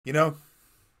You know,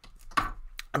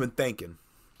 I've been thinking.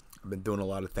 I've been doing a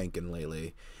lot of thinking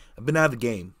lately. I've been out of the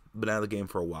game. Been out of the game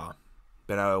for a while.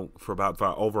 Been out for about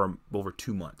over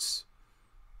 2 months.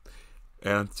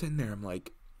 And I'm sitting there, I'm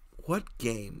like, what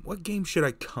game? What game should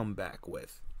I come back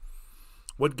with?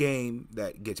 What game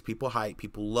that gets people hyped,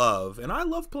 people love, and I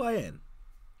love playing?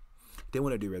 Didn't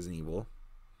want to do Resident Evil.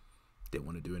 Didn't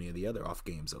want to do any of the other off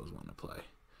games I was wanting to play.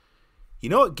 You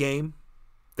know what game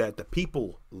that the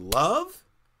people love?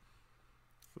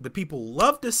 The people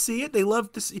love to see it. They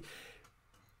love to see.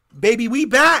 Baby, we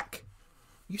back.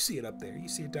 You see it up there. You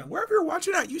see it down. Wherever you're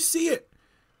watching at, you see it.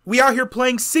 We out here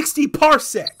playing 60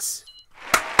 Parsecs.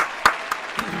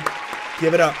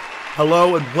 Give it up.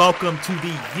 Hello and welcome to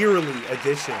the yearly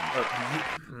edition.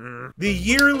 The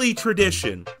yearly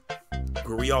tradition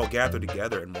where we all gather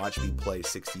together and watch me play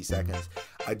 60 seconds.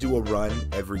 I do a run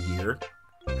every year.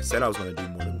 I said I was going to do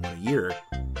more than one a year.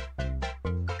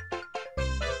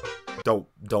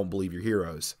 Don't believe your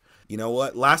heroes. You know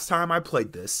what? Last time I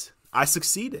played this, I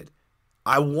succeeded.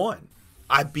 I won.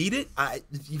 I beat it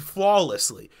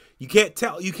flawlessly. You can't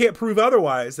prove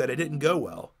otherwise that it didn't go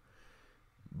well.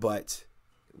 But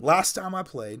last time I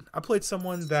played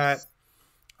someone that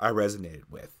I resonated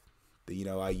with. You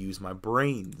know, I used my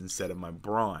brains instead of my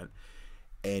brawn.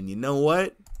 And you know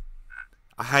what?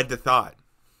 I had the thought.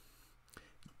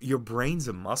 Your brain's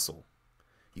a muscle.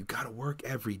 You got to work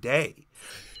every day.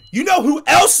 You know who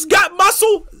else got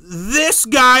muscle? This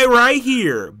guy right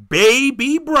here.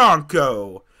 Baby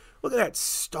Bronco. Look at that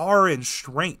star in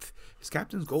strength. His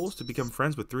captain's goal is to become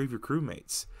friends with 3 of your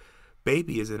crewmates.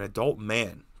 Baby is an adult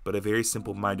man, but a very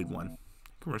simple-minded one.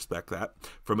 I can respect that.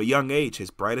 From a young age,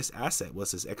 his brightest asset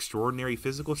was his extraordinary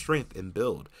physical strength and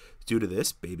build. Due to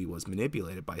this, Baby was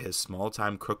manipulated by his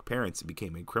small-time crook parents and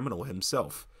became a criminal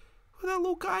himself. Look at that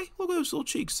little guy. Look at those little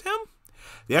cheeks. Him?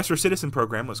 The Astro Citizen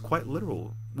program was quite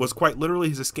literally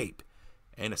his escape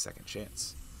and a second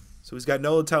chance. So he's got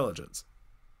no intelligence.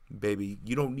 Baby,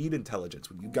 you don't need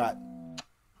intelligence when you got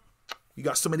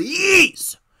some of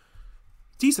these.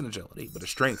 Decent agility, but a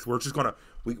strength.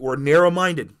 We're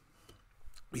narrow-minded.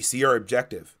 We see our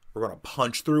objective. We're gonna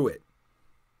punch through it.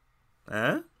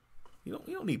 Huh? You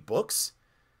don't need books.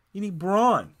 You need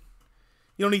brawn.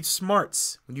 You don't need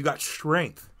smarts when you got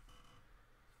strength.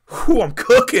 Whew, I'm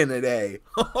cooking today.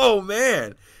 Oh,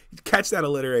 man. You catch that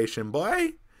alliteration,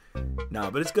 boy?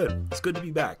 No, but it's good. It's good to be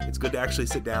back. It's good to actually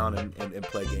sit down and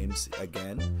play games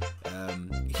again.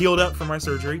 Healed up from my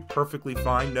surgery. Perfectly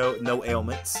fine. No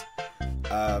ailments.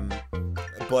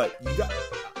 But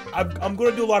I'm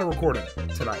going to do a lot of recording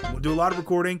tonight. I'm going to do a lot of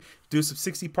recording. Do some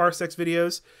 60 Parsecs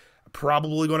videos.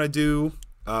 Probably going to do...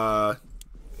 I'm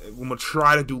going to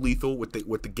try to do lethal with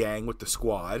the gang, with the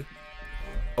squad.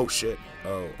 Oh shit!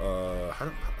 Oh, how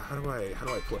do I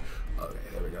play? Okay,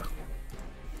 there we go.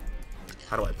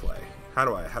 How do I play? How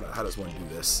does one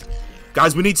do this?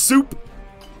 Guys, we need soup.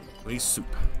 We need soup.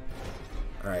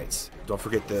 All right. Don't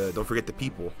forget the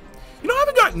people. You know, I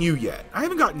haven't gotten you yet.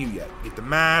 Get the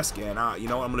mask, and you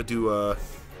know what I'm gonna do. What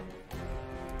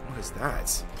is that?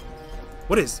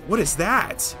 What is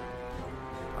that?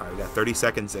 All right, we got 30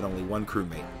 seconds and only 1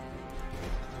 crewmate.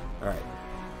 All right.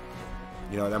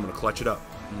 You know what? I'm gonna clutch it up.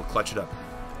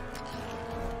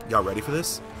 Y'all ready for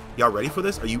this?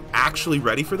 Are you actually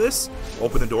ready for this?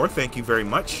 Open the door. Thank you very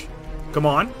much. Come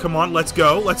on. Let's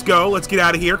go. Let's get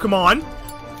out of here. Come on.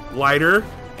 Lighter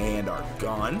and our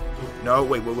gun. No,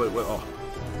 wait. Oh,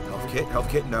 health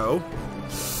kit. No.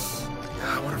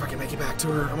 I wonder if I can make it back to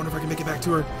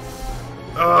her.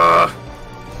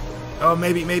 Oh,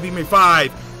 maybe.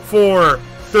 5, 4,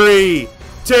 3,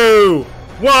 2,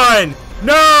 1.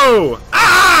 No!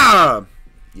 Ah!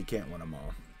 You can't win them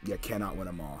all. You cannot win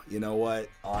them all. You know what?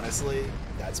 Honestly,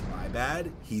 that's my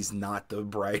bad. He's not the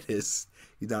brightest.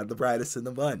 He's not the brightest in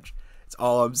the bunch. That's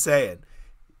all I'm saying.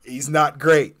 He's not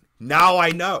great. Now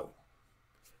I know.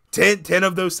 10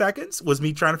 of those seconds was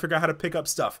me trying to figure out how to pick up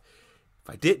stuff.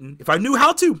 If I knew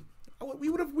how to, we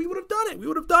would have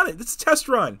done it. This is a test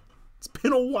run. It's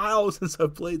been a while since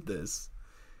I've played this.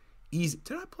 Easy.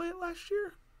 Did I play it last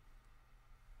year?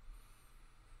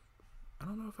 I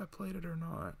don't know if I played it or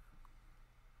not.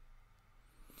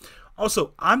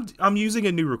 Also, I'm using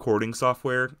a new recording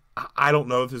software. I don't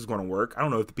know if this is going to work. I don't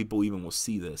know if the people even will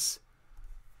see this.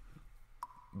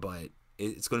 But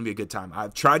it's going to be a good time.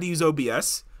 I've tried to use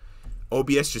OBS.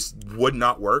 OBS just would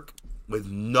not work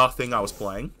with nothing I was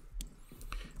playing.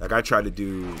 Like that's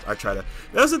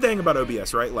the thing about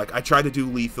OBS, right? Like I tried to do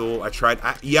lethal. I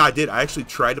did. I actually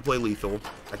tried to play lethal.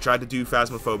 I tried to do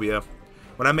Phasmophobia.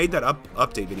 When I made that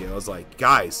update video, I was like,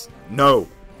 guys, no,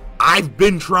 I've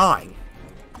been trying.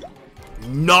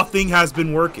 Nothing has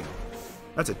been working.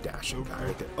 That's a dashing guy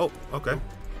right there. Oh, okay.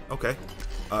 Okay.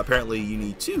 Apparently you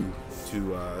need 2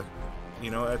 to,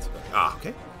 you know, that's...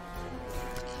 okay.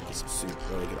 Get some soup.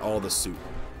 Really get all the soup.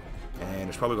 And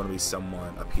there's probably going to be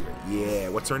someone up here. Yeah,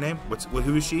 what's her name?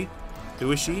 Who is she?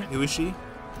 Who is she? Who is she?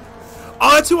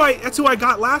 Oh, that's who I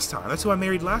got last time. That's who I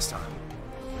married last time.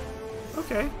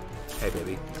 Okay. Hey,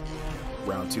 baby.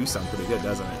 Round 2 sounds pretty good,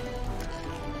 doesn't it?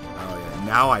 Oh, yeah.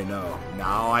 Now I know.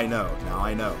 Now I know. Now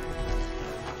I know.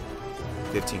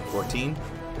 15, 14,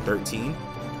 13,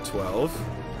 12,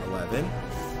 11,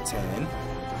 10,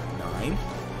 9,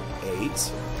 8,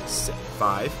 6,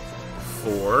 5,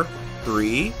 4,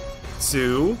 3,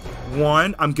 2,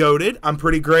 1. I'm goated. I'm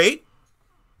pretty great.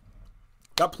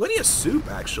 Got plenty of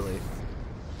soup, actually.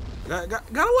 Got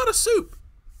a lot of soup.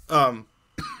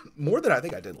 More than I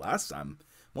think I did last time.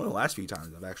 One of the last few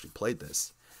times I've actually played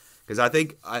this. Because I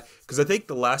think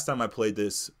the last time I played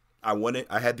this,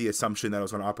 I had the assumption that I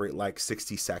was going to operate like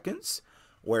 60 seconds,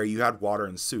 where you had water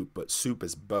and soup, but soup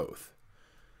is both.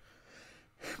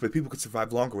 But people could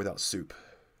survive longer without soup,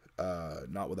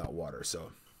 not without water.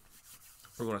 So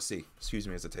we're going to see. Excuse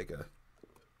me as I take a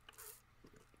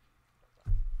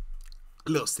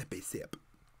little sippy sip.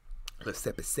 A little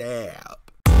sippy sip.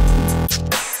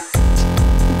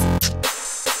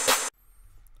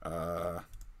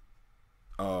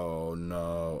 Oh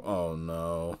no. Oh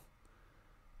no.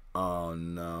 Oh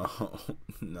no.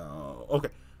 No. Okay.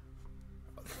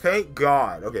 Thank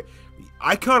God. Okay.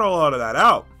 I cut a lot of that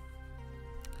out.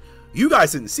 You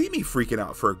guys didn't see me freaking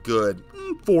out for a good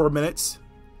 4 minutes.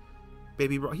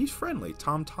 Baby Brawn, he's friendly.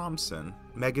 Tom Thompson.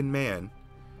 Megan Mann.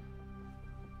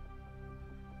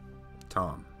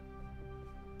 Tom.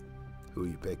 Who are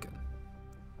you picking?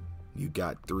 You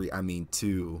got 3. I mean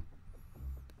 2.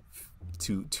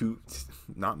 Two.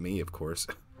 Not me, of course.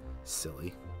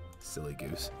 Silly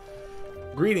goose.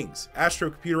 Greetings. Astro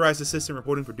computerized assistant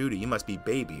reporting for duty. You must be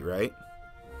Baby, right?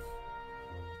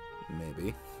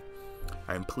 Maybe.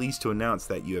 I am pleased to announce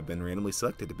that you have been randomly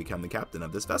selected to become the captain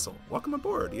of this vessel. Welcome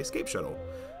aboard the escape shuttle.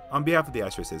 On behalf of the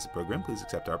Astro Assistant Program, please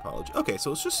accept our apology. Okay, so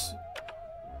let's just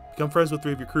become friends with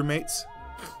 3 of your crewmates.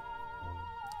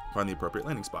 Find the appropriate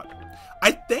landing spot.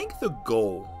 I think the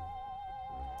goal...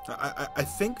 I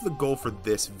think the goal for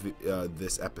this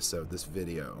episode, this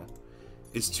video,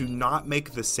 is to not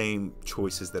make the same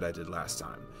choices that I did last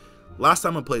time. Last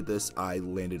time I played this, I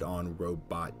landed on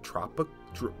Robot Tropica,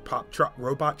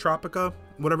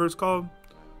 whatever it's called.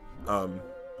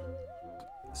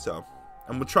 So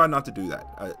I'm gonna try not to do that.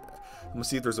 I'm gonna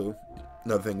see if there's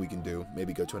another thing we can do.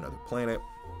 Maybe go to another planet.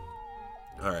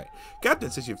 All right,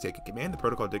 Captain, since you've taken command, the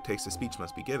protocol dictates the speech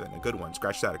must be given. A good one.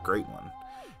 Scratch that. A great one.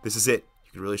 This is it.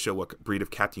 You can really show what breed of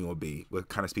captain you will be, what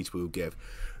kind of speech we will give.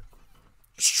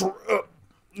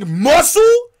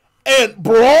 Muscle and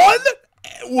brawn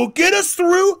will get us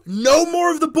through. No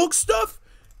more of the book stuff.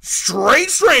 Straight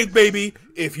strength, baby.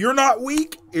 If you're not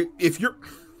weak, if you're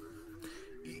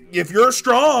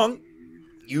strong,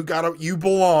 you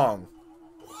belong.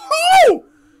 Woo!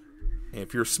 And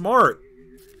if you're smart,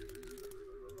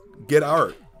 get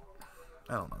art.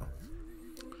 I don't know.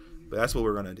 But that's what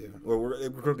we're gonna do.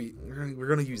 We're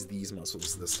gonna use these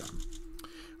muscles this time.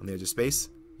 On the edge of space,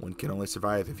 one can only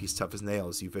survive if he's tough as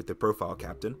nails. You fit the profile,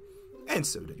 Captain. And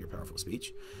so did your powerful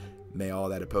speech. May all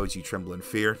that oppose you tremble in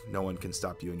fear. No one can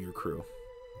stop you and your crew.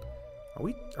 Are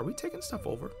we taking stuff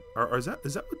over? Or is that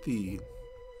what the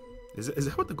is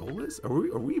that what the goal is? Are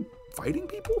we fighting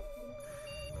people?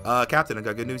 Captain, I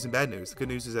got good news and bad news. The good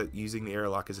news is that using the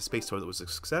airlock as a space toilet was a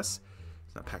success.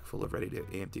 It's not packed full of ready to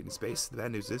empty in space. The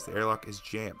bad news is the airlock is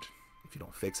jammed. If you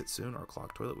don't fix it soon, our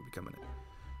clogged toilet will be coming in.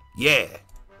 Yeah,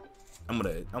 I'm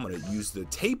gonna use the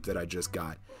tape that I just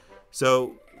got.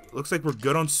 So looks like we're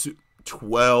good on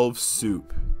 12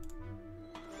 soup.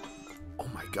 Oh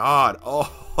my God!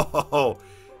 Oh,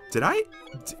 did I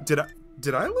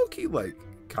low-key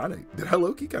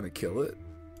kind of kill it?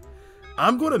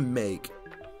 I'm gonna make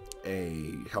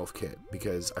a health kit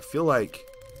because I feel like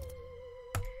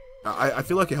a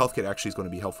health kit actually is going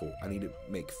to be helpful. I need to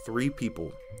make 3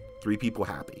 people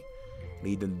happy. I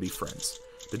need them to be friends.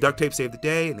 The duct tape saved the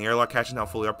day, and the airlock hatch is now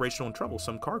fully operational, and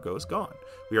troublesome cargo is gone.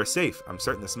 We are safe. I'm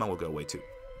certain the smell will go away too.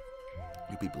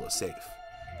 You people are safe.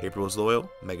 April is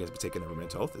loyal. Megan has been taken over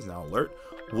mental health, is now alert.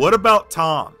 What about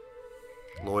Tom?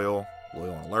 Loyal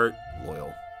and alert,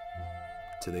 loyal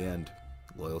to the end.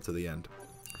 Loyal to the end.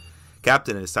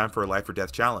 Captain, it is time for a life or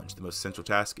death challenge. The most essential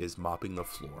task is mopping the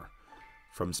floor.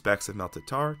 From specks of melted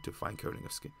tar to fine coating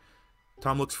of skin.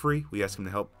 Tom looks free. We ask him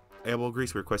to help. Abel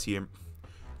agrees. We request he...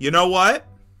 You know what?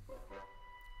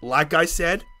 Like I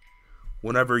said,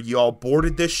 whenever y'all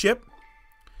boarded this ship,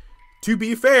 To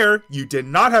be fair, you did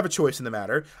not have a choice in the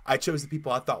matter. I chose the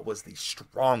people I thought was the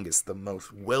strongest, the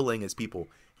most willingest people.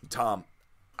 Tom,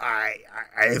 I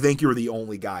think you're the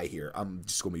only guy here. I'm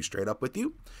just going to be straight up with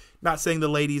you. Not saying the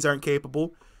ladies aren't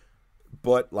capable,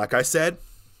 but like I said,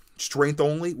 strength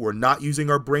only. We're not using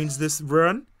our brains this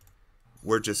run.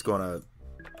 We're just going to...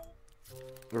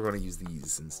 We're going to use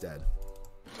these instead.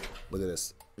 Look at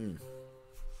this.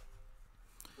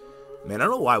 Man, I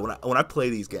don't know why when I play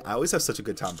these games, I always have such a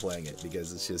good time playing it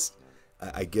because it's just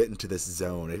I get into this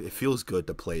zone. It feels good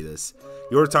to play this.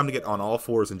 You order time to get on all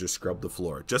fours and just scrub the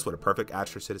floor, just what a perfect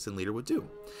Astra citizen leader would do.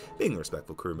 Being a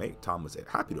respectful crewmate, Tom was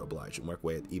happy to oblige and work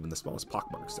away at even the smallest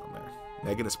pockmarks down there.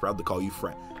 Megan is proud to call you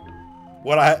friend.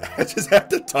 What I just have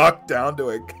to talk down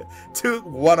to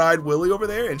one-eyed Willie over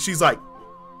there, and she's like,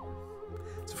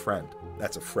 "It's a friend.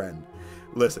 That's a friend."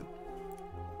 Listen.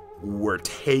 We're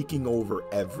taking over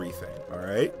everything, all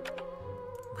right?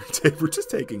 We're just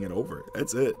taking it over.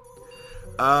 That's it.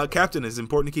 Captain, it's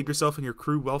important to keep yourself and your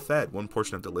crew well fed. One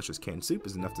portion of delicious canned soup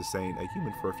is enough to sustain a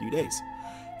human for a few days.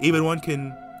 Even one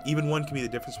can be the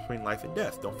difference between life and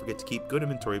death. Don't forget to keep good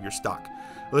inventory of your stock,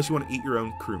 unless you want to eat your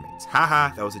own crewmates.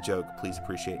 Haha, that was a joke. Please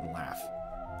appreciate and laugh.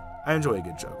 I enjoy a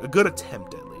good joke. A good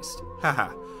attempt, at least. Haha.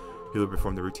 Who would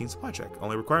perform the routine supply check?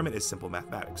 Only requirement is simple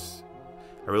mathematics.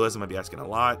 I realize I might be asking a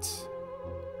lot.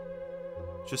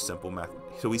 Just simple math.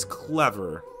 So he's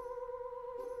clever.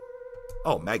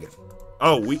 Oh, Megan.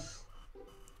 Oh,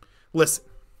 listen.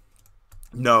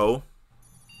 No.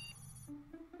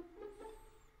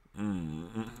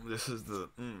 This is the...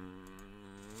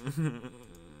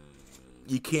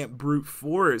 You can't brute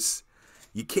force.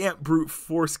 You can't brute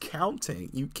force counting.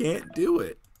 You can't do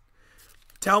it.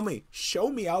 Tell me, show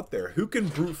me out there who can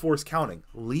brute force counting.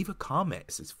 Leave a comment.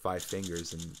 This is 5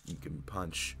 fingers and you can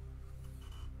punch.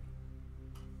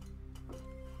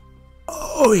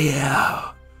 Oh,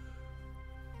 yeah.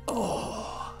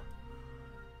 Oh.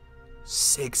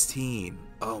 16.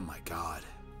 Oh, my God.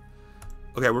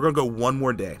 Okay, we're going to go one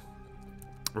more day.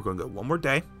 We're going to go one more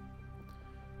day.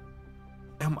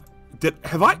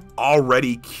 Have I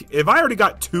already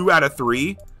got 2 out of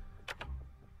 3?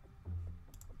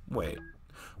 Wait.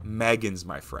 Megan's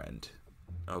my friend.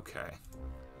 Okay.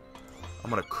 I'm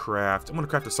gonna craft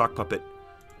a sock puppet.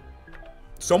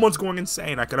 Someone's going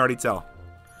insane, I can already tell.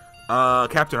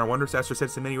 Captain, our wondrous Astro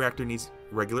Citizen mini reactor needs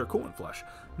regular coolant flush.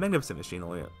 Magnificent machine,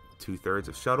 only 2/3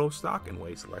 of shuttle stock and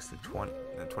weighs less than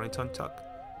 20-ton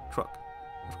truck.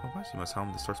 You must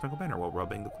helm the Star Spangled Banner while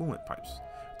rubbing the coolant pipes.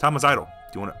 Tom is idle.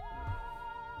 Do you wanna...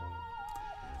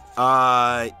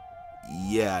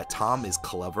 Yeah, Tom is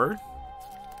clever.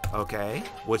 Okay,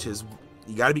 which is,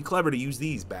 you gotta be clever to use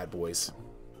these bad boys.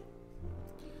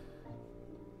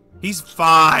 He's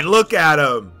fine. Look at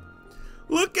him.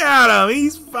 Look at him.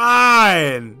 He's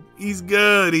fine. He's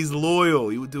good. He's loyal.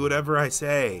 He would do whatever I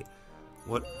say.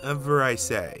 Whatever I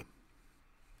say.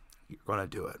 You're gonna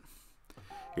do it.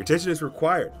 Your attention is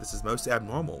required. This is most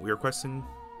abnormal. We are requesting...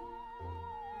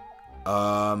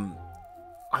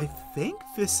 I think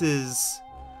this is...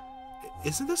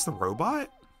 Isn't this the robot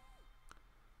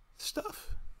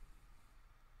stuff?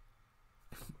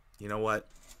 You know what?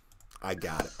 I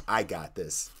got it. I got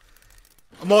this.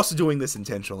 I'm also doing this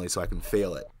intentionally so I can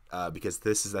fail it. Because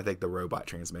this is, I think, the robot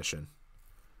transmission.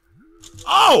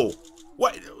 Oh!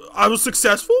 What? I was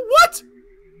successful? What?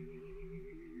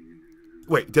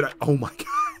 Wait, did I? Oh my god.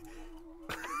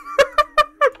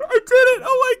 I did it!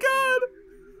 Oh my god!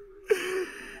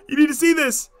 You need to see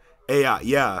this! Hey,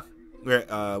 yeah. We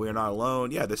are not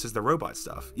alone. Yeah, this is the robot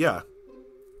stuff. Yeah.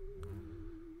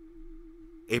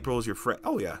 April is your friend.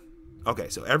 Oh, yeah. Okay,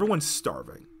 so everyone's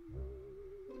starving.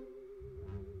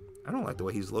 I don't like the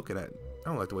way he's looking at... I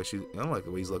don't like the way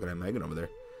he's looking at Megan over there.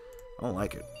 I don't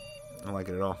like it. I don't like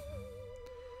it at all.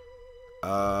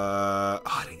 Oh,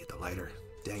 I didn't get the lighter.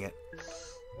 Dang it.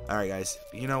 Alright, guys.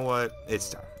 You know what? It's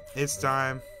time. It's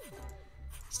time.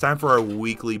 It's time for our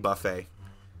weekly buffet.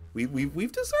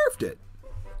 We've deserved it.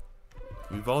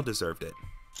 We've all deserved it.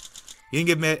 You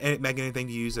didn't give Megan anything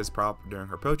to use as prop during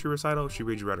her poetry recital. She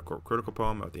read you a critical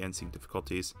poem about the unseen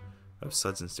difficulties of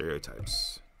suds and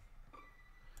stereotypes.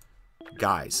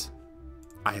 Guys,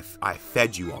 I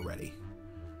fed you already.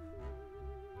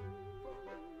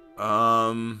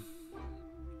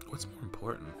 What's more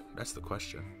important? That's the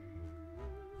question.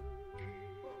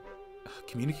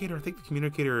 Communicator? I think the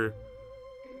communicator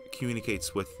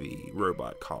communicates with the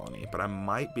robot colony, but I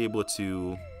might be able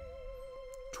to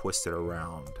twist it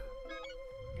around.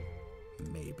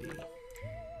 Maybe.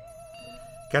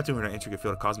 Captain, we're in an intricate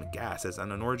field of cosmic gas as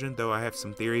unknown origin, though I have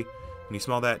some theory. When you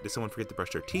smell that, did someone forget to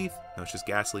brush their teeth? No, it's just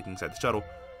gas leaking inside the shuttle.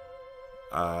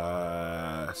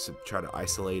 So try to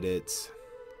isolate it.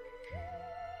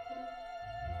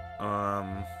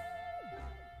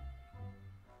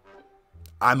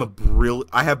 I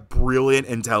have brilliant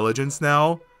intelligence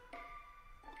now.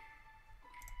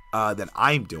 Then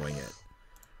I'm doing it.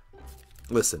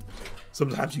 Listen,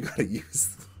 sometimes you gotta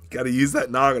use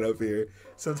that noggin up here.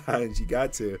 Sometimes you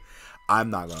got to. I'm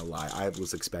not gonna lie. I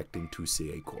was expecting to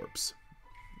see a corpse.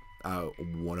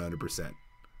 100%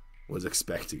 was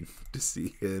expecting to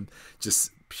see him.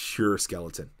 Just pure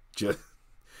skeleton. Just.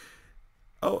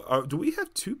 Oh, do we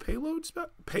have two payload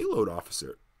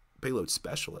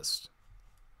specialist?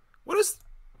 What is?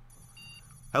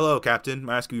 Hello, Captain.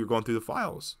 I ask you, you're going through the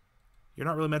files. You're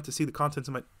not really meant to see the contents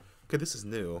of my. Okay, this is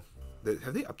new.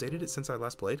 Have they updated it since I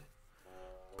last played?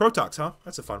 Protox, huh?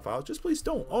 That's a fun file. Just please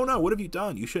don't. Oh no, what have you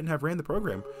done? You shouldn't have ran the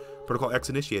program. Protocol X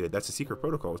initiated. That's a secret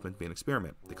protocol. It's meant to be an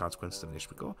experiment. The consequences of an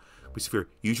initial protocol. Please fear.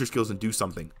 Use your skills and do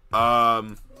something.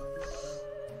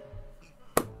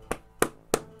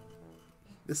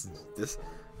 This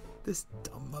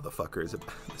dumb motherfucker is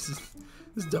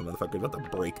this dumb motherfucker is about to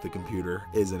break the computer,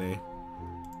 isn't he?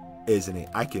 Isn't he?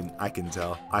 I can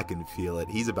tell. I can feel it.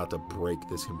 He's about to break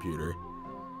this computer.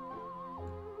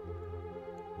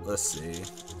 Let's see.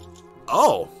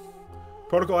 Oh!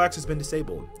 Protocol X has been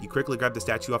disabled. You quickly grab the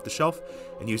statue off the shelf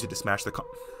and use it to smash the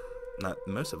not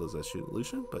most of us a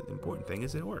solution, but the important thing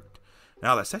is it worked.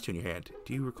 Now that statue in your hand,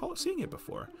 do you recall seeing it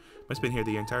before? Must have been here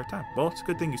the entire time. Well, it's a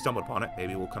good thing you stumbled upon it.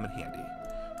 Maybe it will come in handy.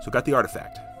 So got the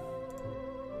artifact.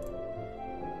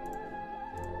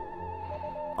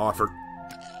 Oh,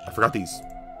 I forgot these.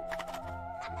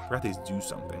 I forgot these do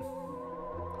something.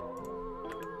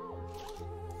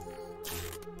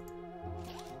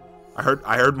 I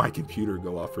heard my computer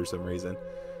go off for some reason.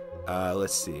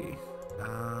 Let's see.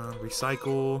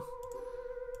 Recycle.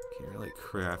 Can't really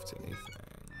craft anything.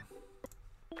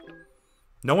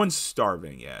 No one's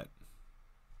starving yet.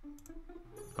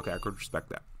 Okay, I could respect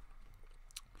that.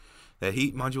 The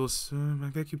heat modules, my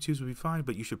vacuum tubes will be fine,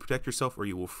 but you should protect yourself or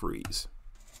you will freeze.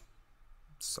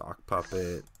 Sock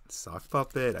puppet. Sock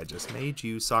puppet. I just made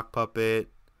you, sock puppet.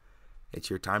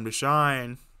 It's your time to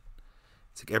shine.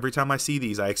 It's like every time I see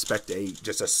these, I expect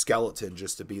just a skeleton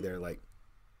just to be there, like,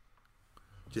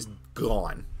 just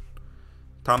gone.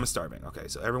 Tom is starving. Okay,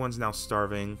 so everyone's now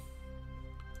starving.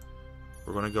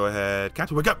 We're going to go ahead.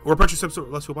 Captain, wake up! We're approaching some sort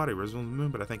of celestial body. We're on the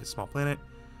moon, but I think it's a small planet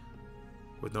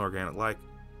with no organic life.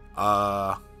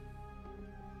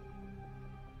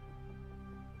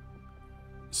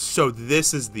 So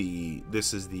this is the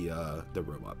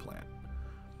robot plant.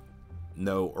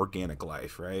 No organic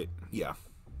life, right? Yeah.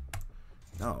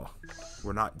 No,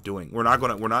 we're not doing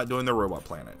the robot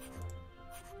planet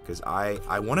because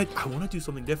I want to do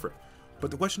something different. But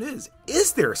the question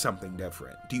is there something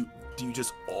different? Do you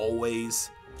just always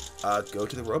go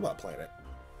to the robot planet?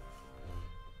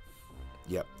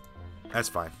 Yep, that's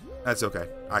fine. That's okay.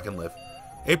 I can live.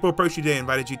 April approached you today and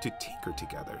invited you to tinker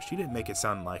together. She didn't make it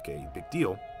sound like a big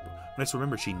deal. Let's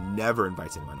remember she never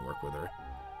invites anyone to work with her.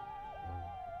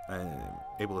 And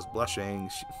April is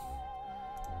blushing.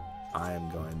 I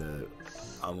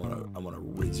wanna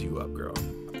riz you up, girl.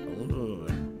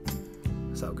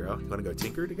 What's up, girl? You wanna go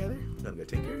tinker together? You wanna go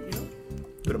tinker, you know?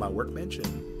 Go to my workbench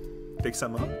and pick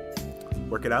something up?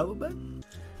 Work it out a little bit?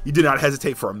 You did not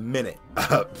hesitate for a minute.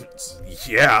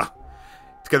 Yeah.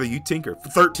 Together you tinker. For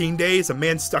 13 days, a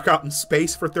man stuck out in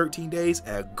space for 13 days,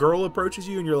 and a girl approaches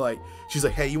you and you're like, she's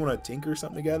like, hey, you wanna tinker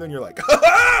something together? And you're like,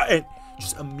 ha! And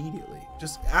just immediately,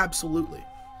 just absolutely.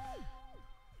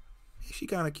 She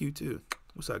kind of cute too.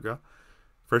 What's up, girl?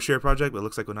 First share project, but it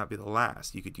looks like it will not be the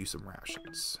last. You could use some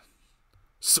rations.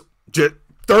 So, just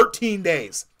 13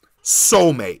 days.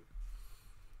 Soulmate.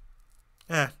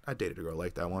 I dated a girl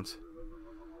like that once.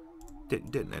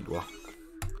 Didn't end well.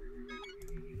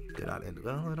 Did not end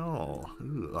well at all.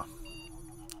 Ugh.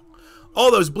 All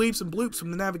those bleeps and bloops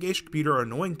from the navigation computer are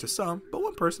annoying to some, but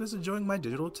one person is enjoying my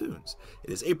digital tunes.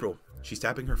 It is April. She's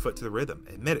tapping her foot to the rhythm.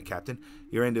 Admit it, Captain.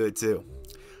 You're into it too.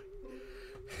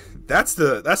 That's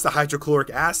the hydrochloric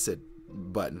acid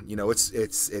button. You know, it's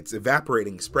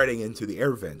evaporating, spreading into the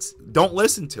air vents. Don't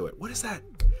listen to it. What is that?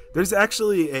 There's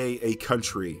actually a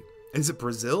country. Is it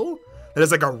Brazil? That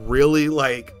has like a really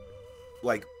like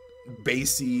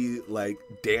bassy, like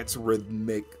dance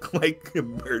rhythmic, like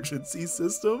emergency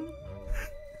system.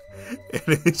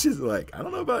 And it's just like, I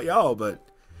don't know about y'all, but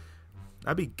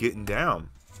I'd be getting down.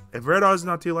 If Red Oz is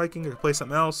not to your liking, I can play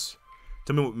something else.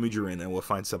 Tell me what mood you're in, and we'll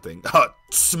find something.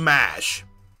 Smash!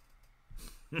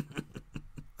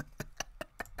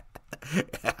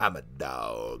 I'm a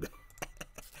dog.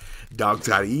 Dogs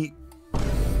gotta eat.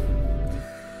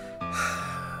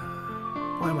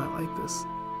 Why am I like this?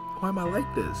 Why am I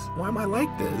like this? Why am I like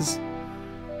this?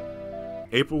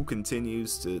 April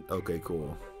continues to... Okay,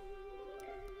 cool.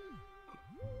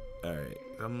 Alright.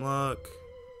 Unlock.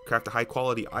 Craft a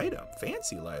high-quality item.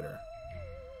 Fancy lighter.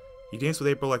 You danced with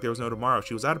April like there was no tomorrow.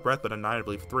 She was out of breath but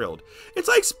undeniably thrilled. It's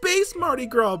like Space Mardi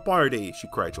Gras party, she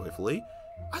cried joyfully.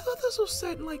 I thought this was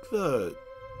set in like the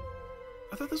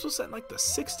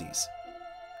 60s.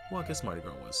 Well, I guess Mardi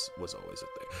Gras was always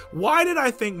a thing. Why did I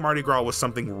think Mardi Gras was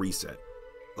something recent?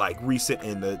 Like recent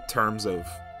in the terms of,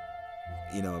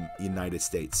 you know, United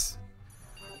States.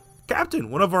 Captain,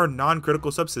 one of our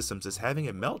non-critical subsystems is having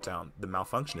a meltdown. The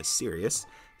malfunction is serious.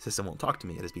 The system won't talk to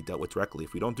me. It has to be dealt with directly.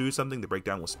 If we don't do something, the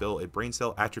breakdown will spill a brain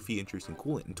cell atrophy introducing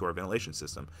coolant into our ventilation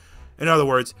system. In other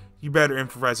words, you better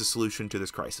improvise a solution to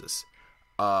this crisis.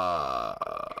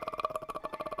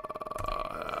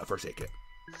 First aid kit.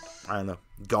 I don't know.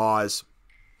 Gauze.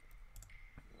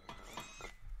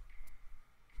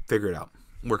 Figure it out.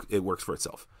 It works for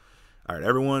itself. All right,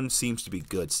 everyone seems to be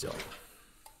good still.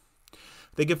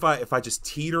 I think if I just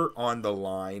teeter on the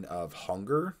line of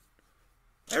hunger,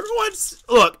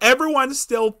 everyone's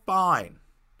still fine.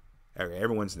 Okay,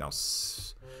 everyone's now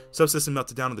subsystem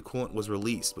melted down and the coolant was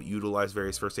released, but utilized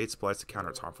various first aid supplies to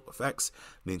counter its harmful effects.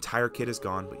 The entire kit is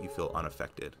gone, but you feel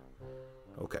unaffected.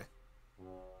 Okay.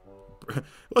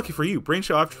 Lucky for you, brain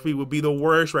cell atrophy would be the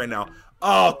worst right now.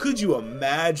 Oh, could you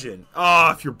imagine? Oh,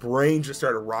 if your brain just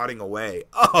started rotting away.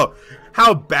 Oh,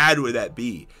 how bad would that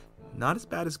be? Not as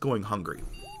bad as going hungry.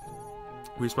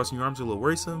 Re-expressing your arms are a little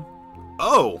worrisome.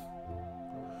 Oh,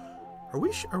 are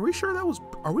we sure that was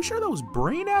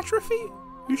brain atrophy?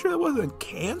 Are you sure that wasn't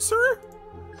cancer?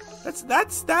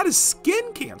 That is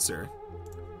skin cancer.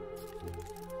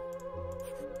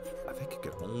 I think it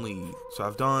could only. So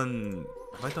Have I done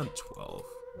 12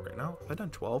 right now? Have I done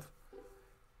 12?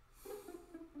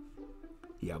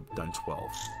 Yeah, I've done 12.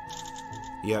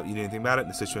 Yeah, you did anything about it, and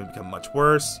the situation become much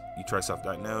worse. You try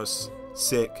self-diagnose.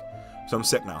 Sick. So I'm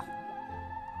sick now.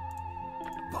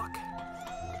 Fuck.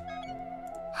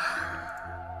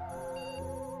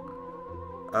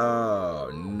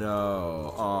 Oh,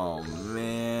 no. Oh,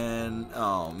 man.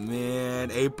 Oh,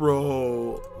 man.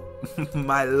 April.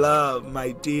 My love.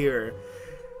 My dear.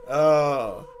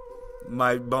 Oh.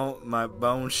 My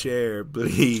bone share.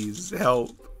 Please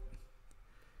help.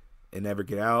 And never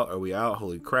get out. Are we out?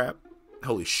 Holy crap.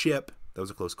 Holy ship. That was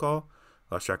a close call.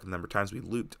 Lost track of the number of times we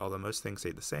looped, although most things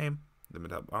stayed the same. The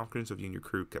metabolic of you and your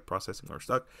crew kept processing or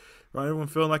stuck. Around everyone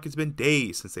feeling like it's been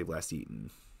days since they've last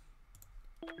eaten.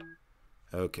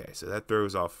 Okay, so that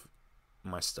throws off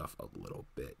my stuff a little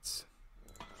bit.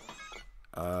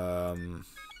 What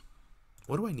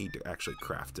do I need to actually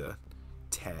craft a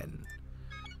 10?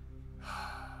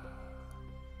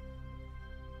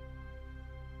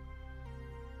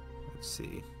 Let's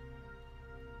see.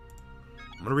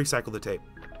 I'm gonna recycle the tape.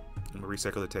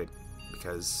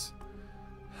 Because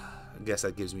I guess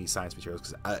that gives me science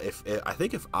materials. Because I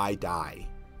think if I die,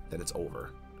 then it's over.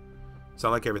 It's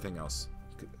not like everything else,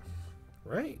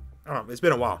 right? I don't know. It's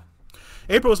been a while.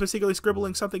 April was secretly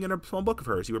scribbling something in her small book of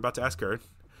hers. You were about to ask her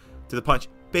to the punch.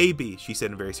 Baby, she said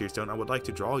in a very serious tone, I would like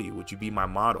to draw you. Would you be my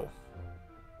model?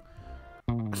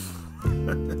 What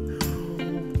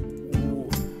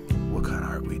kind of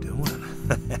art are we doing?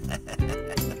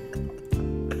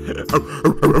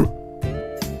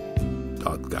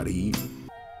 Dog's gotta eat.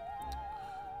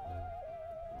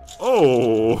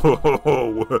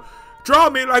 Oh, draw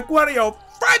me like one of your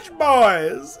French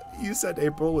boys, you said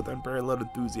April with unparalleled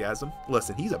enthusiasm.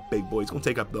 Listen, he's a big boy. He's gonna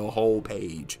take up the whole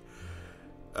page.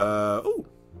 Oh,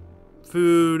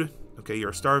 food. Okay,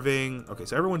 you're starving. Okay,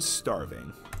 so everyone's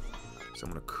starving. So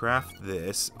I'm gonna craft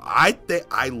this. I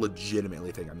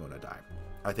legitimately think I'm gonna die.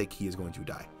 I think he is going to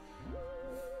die.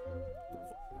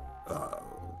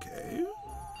 Okay.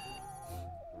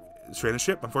 Stranded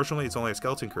ship. Unfortunately, it's only a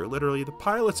skeleton crew. Literally, the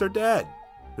pilots are dead.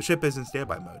 The ship is in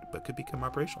standby mode, but could become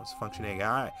operational. It's a functioning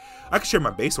AI. I could share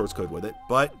my base source code with it,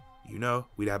 but, you know,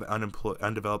 we'd have an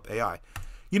undeveloped AI.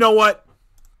 You know what?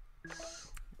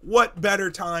 What better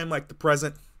time like the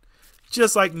present?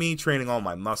 Just like me training all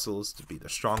my muscles to be the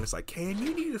strongest I can,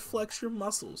 you need to flex your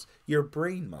muscles, your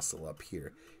brain muscle up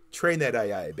here. Train that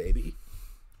AI, baby.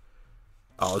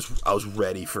 I was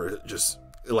ready for just,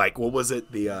 like, what was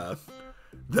it? The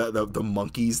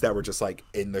monkeys that were just, like,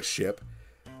 in the ship.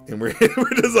 And we're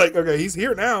just like, okay, he's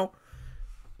here now.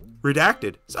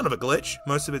 Redacted. Son of a glitch.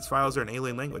 Most of its files are in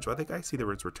alien language, but I think I see the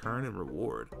words return and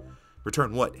reward.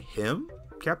 Return what? Him?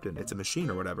 Captain, it's a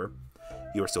machine or whatever.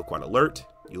 You are still quite alert.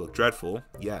 You look dreadful.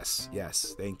 Yes,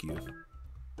 yes, thank you.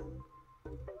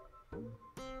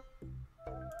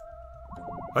 I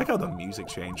like how the music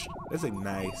changed. That's like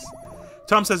nice.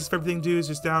 Tom says his favorite thing to do is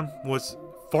just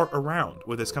fart around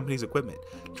with his company's equipment.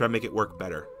 Try to make it work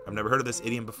better. I've never heard of this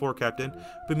idiom before, Captain,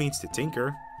 but it means to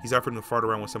tinker. He's offering to fart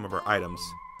around with some of our items.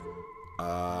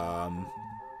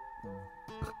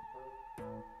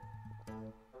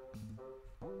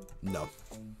 No.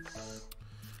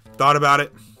 Thought about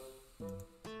it.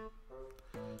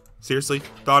 Seriously,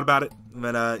 thought about it.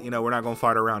 But, you know, we're not going to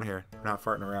fart around here. We're not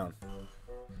farting around.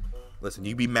 Listen,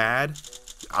 you be mad.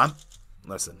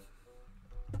 Listen.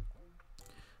 I'm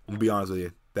going to be honest with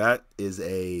you. That is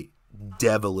a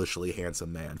devilishly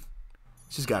handsome man.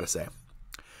 Just got to say.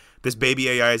 This baby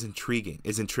AI is intriguing.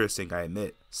 Is interesting, I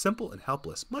admit. Simple and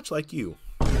helpless. Much like you.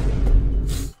 What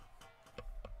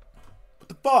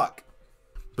the fuck?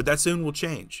 But that soon will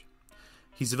change.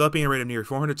 He's developing a rate of nearly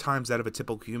 400 times that of a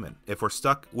typical human. If we're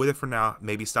stuck with it for now,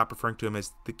 maybe stop referring to him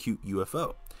as the cute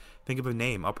UFO. Think of a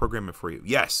name. I'll program it for you.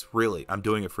 Yes, really. I'm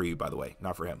doing it for you, by the way.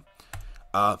 Not for him.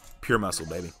 Pure muscle,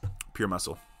 baby. Pure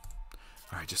muscle.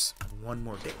 All right, just one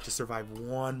more day. Just survive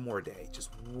one more day.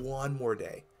 Just one more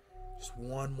day. Just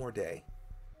one more day.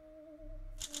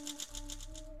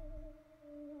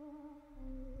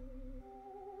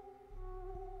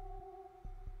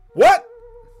 What?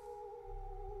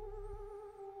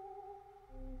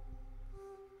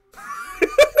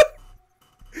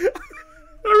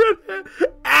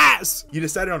 Ass! You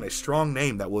decided on a strong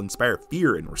name that will inspire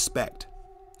fear and respect.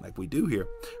 Like we do here.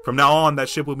 From now on, that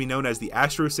ship will be known as the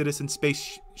Astro Citizen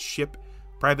Spaceship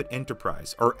Private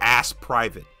Enterprise. Or Ass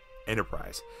Private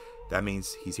Enterprise. That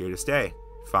means he's here to stay.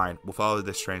 Fine, we'll follow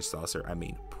this strange saucer,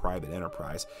 Private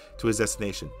Enterprise, to his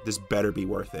destination. This better be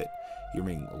worth it. You're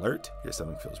being alert. Your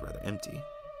stomach feels rather empty.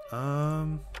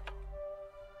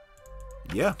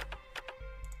 Yeah.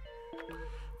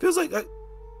 Feels like...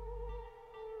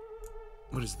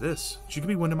 What is this? She could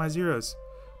be one of my zeros.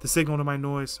 The signal to my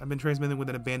noise. I've been transmitting with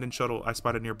an abandoned shuttle I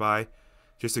spotted nearby.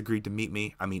 Just agreed to meet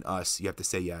me. Us. You have to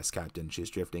say yes, Captain. She's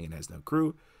drifting and has no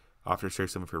crew. Offer to share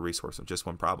some of her resources. Just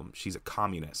one problem. She's a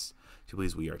communist. She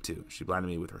believes we are too. She blinded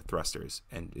me with her thrusters,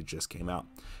 and it just came out.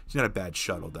 She's not a bad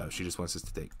shuttle, though. She just wants us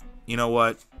to take... You know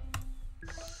what?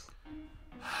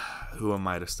 Who am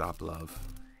I to stop love?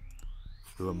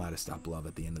 Who am I to stop love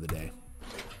at the end of the day?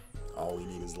 All we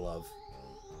need is love.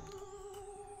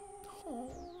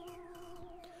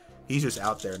 He's just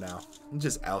out there now. He's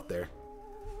just out there.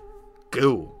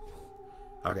 Goo.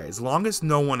 Okay, as long as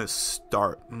no one is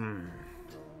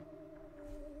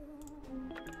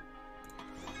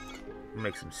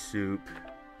Make some soup.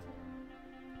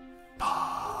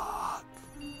 Fuck.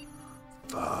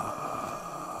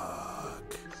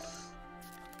 Fuck.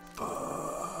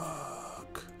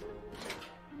 Fuck.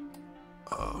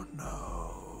 Oh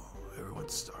no.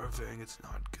 Everyone's starving. It's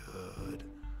not good.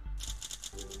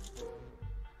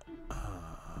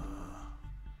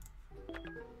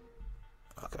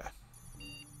 Okay.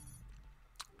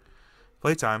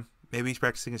 Playtime. Maybe he's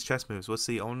practicing his chess moves. Let's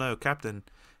see. Oh no, Captain.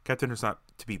 Captain is not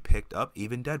to be picked up,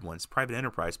 even dead ones. Private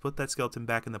Enterprise. Put that skeleton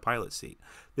back in the pilot seat.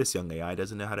 This young AI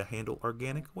doesn't know how to handle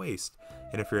organic waste.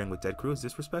 Interfering with dead crew is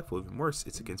disrespectful. Even worse,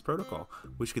 it's against protocol.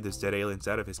 We should get this dead aliens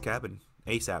out of his cabin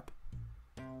ASAP.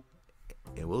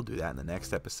 And we'll do that in the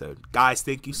next episode. Guys,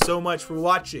 thank you so much for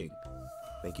watching.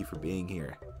 Thank you for being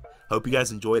here. Hope you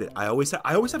guys enjoyed it. I always have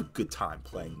a good time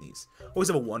playing these. Always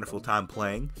have a wonderful time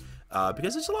playing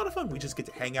because it's a lot of fun. We just get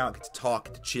to hang out, get to talk,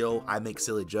 get to chill. I make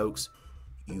silly jokes.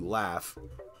 You laugh.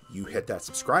 You hit that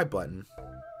subscribe button.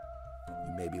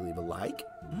 You maybe leave a like.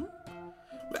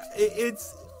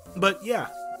 It's a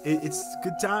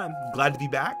good time. Glad to be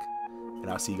back. And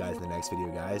I'll see you guys in the next video,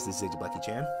 guys. This is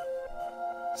AgentBlackieChan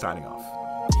signing off.